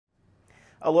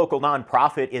A local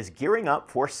nonprofit is gearing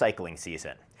up for cycling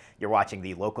season. You're watching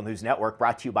the Local News Network,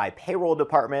 brought to you by Payroll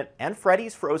Department and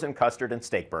Freddy's Frozen Custard and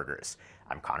Steak Burgers.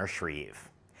 I'm Connor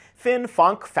Shreve. Fynn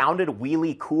Funke founded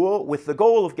Wheelie Cool with the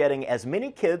goal of getting as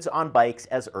many kids on bikes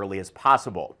as early as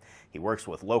possible. He works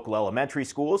with local elementary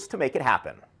schools to make it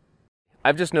happen.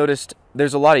 I've just noticed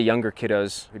there's a lot of younger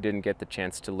kiddos who didn't get the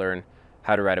chance to learn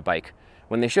how to ride a bike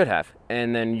when they should have.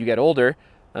 And then you get older,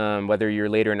 whether you're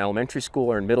later in elementary school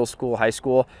or in middle school, high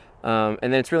school, and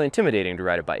then it's really intimidating to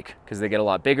ride a bike because they get a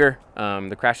lot bigger,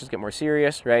 the crashes get more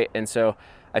serious, right? And so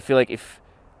I feel like if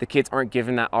the kids aren't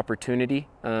given that opportunity,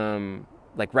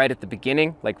 like right at the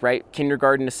beginning, like right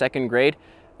kindergarten to second grade,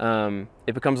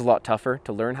 it becomes a lot tougher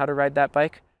to learn how to ride that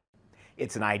bike.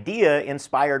 It's an idea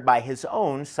inspired by his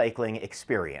own cycling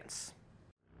experience.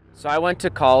 So I went to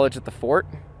college at the Fort.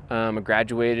 I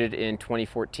graduated in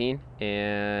 2014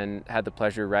 and had the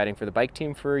pleasure of riding for the bike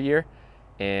team for a year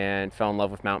and fell in love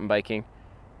with mountain biking.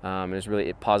 It was really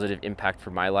a positive impact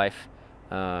for my life.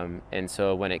 And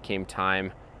so when it came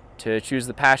time to choose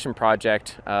the passion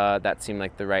project, that seemed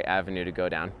like the right avenue to go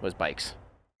down, was bikes.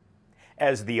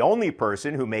 As the only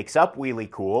person who makes up Wheelie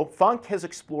Cool, Funke has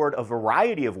explored a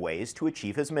variety of ways to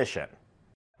achieve his mission.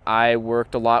 I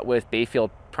worked a lot with Bayfield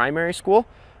Primary School,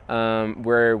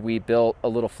 where we built a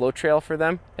little flow trail for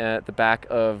them at the back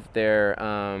of their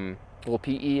little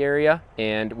PE area,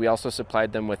 and we also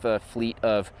supplied them with a fleet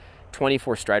of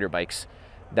 24 Strider bikes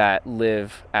that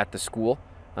live at the school.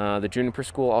 The Juniper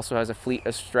School also has a fleet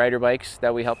of Strider bikes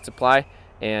that we helped supply.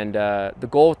 And the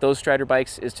goal with those Strider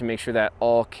bikes is to make sure that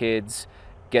all kids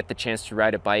get the chance to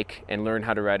ride a bike and learn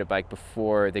how to ride a bike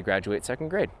before they graduate second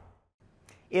grade.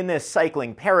 In this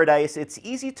cycling paradise, it's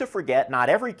easy to forget not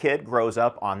every kid grows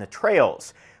up on the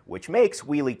trails, which makes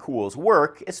Wheelie Cool's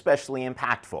work especially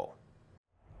impactful.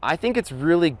 I think it's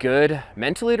really good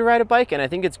mentally to ride a bike, and I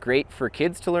think it's great for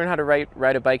kids to learn how to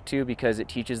ride a bike too, because it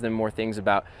teaches them more things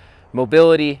about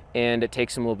mobility, and it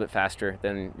takes them a little bit faster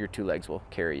than your two legs will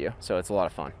carry you. So it's a lot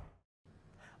of fun.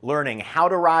 Learning how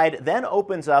to ride then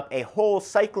opens up a whole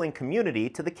cycling community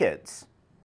to the kids.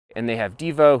 And they have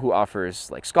Devo, who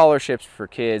offers like scholarships for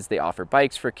kids. They offer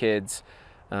bikes for kids.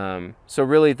 So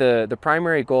really the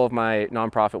primary goal of my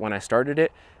nonprofit when I started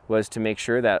it was to make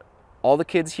sure that all the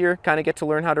kids here kind of get to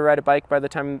learn how to ride a bike by the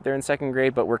time they're in second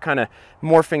grade, but we're kind of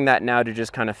morphing that now to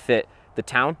just kind of fit the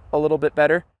town a little bit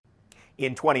better.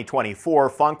 In 2024,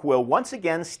 Funke will once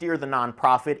again steer the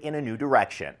nonprofit in a new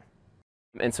direction.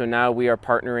 And so now we are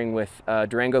partnering with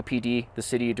Durango PD, the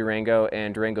city of Durango,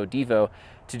 and Durango Devo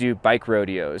to do bike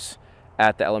rodeos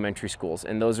at the elementary schools.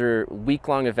 And those are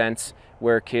week-long events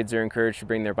where kids are encouraged to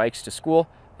bring their bikes to school.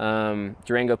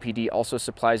 Durango PD also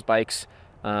supplies bikes.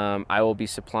 I will be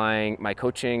supplying my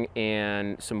coaching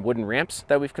and some wooden ramps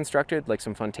that we've constructed, like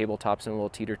some fun tabletops and a little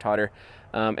teeter-totter.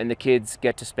 And the kids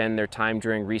get to spend their time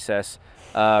during recess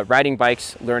riding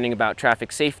bikes, learning about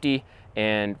traffic safety,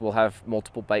 and we'll have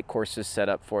multiple bike courses set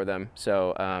up for them.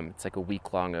 So it's like a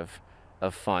week long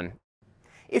of fun.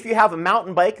 If you have a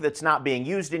mountain bike that's not being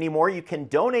used anymore, you can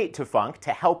donate to Funke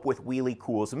to help with Wheelie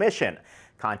Cool's mission.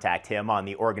 Contact him on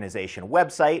the organization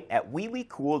website at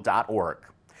wheeliecool.org.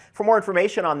 For more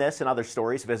information on this and other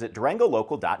stories, visit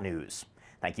durangolocal.news.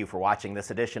 Thank you for watching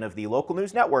this edition of the Local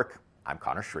News Network. I'm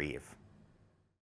Connor Shreve.